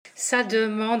Ça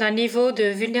demande un niveau de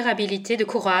vulnérabilité, de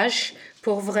courage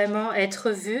pour vraiment être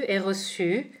vu et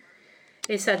reçu.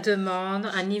 Et ça demande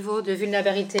un niveau de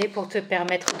vulnérabilité pour te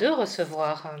permettre de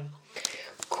recevoir.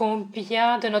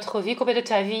 Combien de notre vie, combien de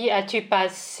ta vie as-tu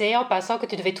passé en pensant que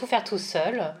tu devais tout faire tout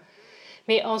seul?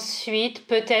 Mais ensuite,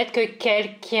 peut-être que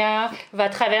quelqu'un va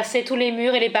traverser tous les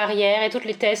murs et les barrières et toutes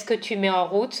les tests que tu mets en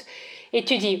route. Et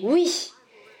tu dis, oui,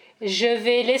 je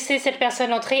vais laisser cette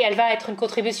personne entrer, elle va être une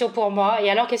contribution pour moi.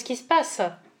 Et alors, qu'est-ce qui se passe?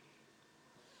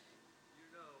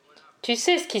 Tu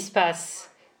sais ce qui se passe.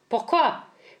 Pourquoi?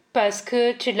 Parce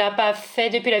que tu ne l'as pas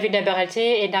fait depuis la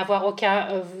vulnérabilité et n'avoir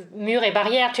aucun mur et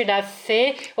barrière. Tu l'as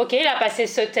fait, ok, il a passé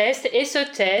ce test, et ce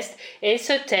test, et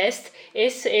ce test, et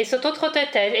cet autre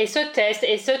test, et ce test,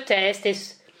 et ce test,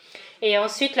 et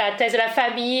ensuite la test de la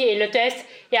famille, et le test,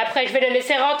 et après je vais le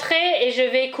laisser rentrer et je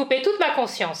vais couper toute ma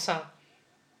conscience.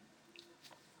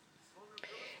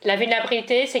 La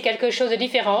vulnérabilité, c'est quelque chose de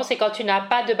différent. C'est quand tu n'as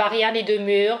pas de barrière ni de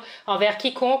mur envers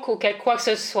quiconque ou quoi que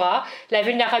ce soit. La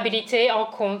vulnérabilité, en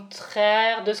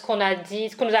contraire de ce qu'on a dit,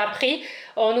 ce qu'on nous a appris,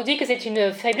 on nous dit que c'est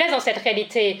une faiblesse dans cette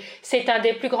réalité. C'est un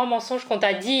des plus grands mensonges qu'on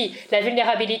t'a dit. La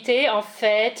vulnérabilité, en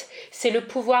fait, c'est le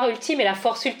pouvoir ultime et la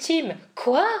force ultime.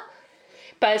 Quoi?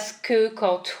 Parce que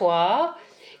quand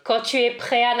tu es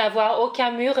prêt à n'avoir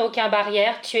aucun mur et aucune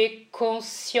barrière, tu es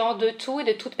conscient de tout et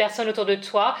de toute personne autour de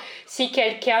toi. Si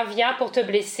quelqu'un vient pour te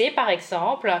blesser, par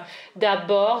exemple,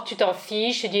 d'abord, tu t'en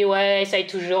fiches, tu dis « ouais, essaye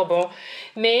toujours, bon ».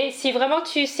 Mais si vraiment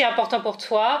c'est important pour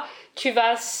toi, tu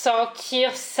vas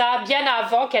sentir ça bien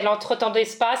avant qu'elle entre dans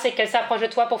l'espace et qu'elle s'approche de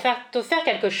toi pour te faire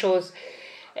quelque chose.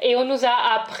 Et on nous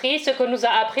a appris, ce qu'on nous a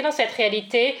appris dans cette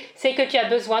réalité, c'est que tu as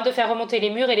besoin de faire remonter les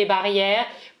murs et les barrières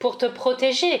pour te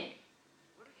protéger.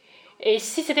 Et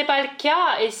si ce n'était pas le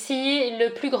cas, et si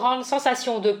la plus grande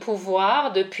sensation de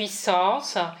pouvoir, de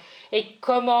puissance, et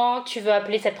comment tu veux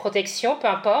appeler cette protection, peu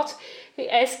importe,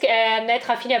 est-ce qu'un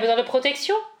être infini a besoin de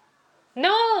protection?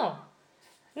 Non!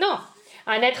 Non!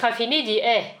 Un être infini dit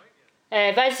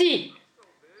vas-y,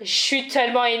 je suis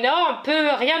tellement énorme,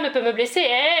 rien ne peut me blesser,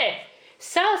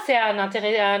 Ça, c'est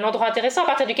un endroit intéressant à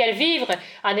partir duquel vivre,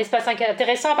 un espace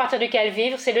intéressant à partir duquel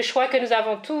vivre. C'est le choix que nous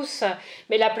avons tous,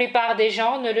 mais la plupart des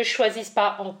gens ne le choisissent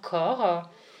pas encore.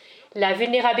 La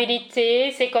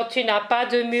vulnérabilité, c'est quand tu n'as pas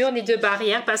de mur ni de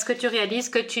barrière parce que tu réalises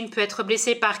que tu ne peux être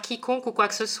blessé par quiconque ou quoi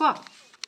que ce soit.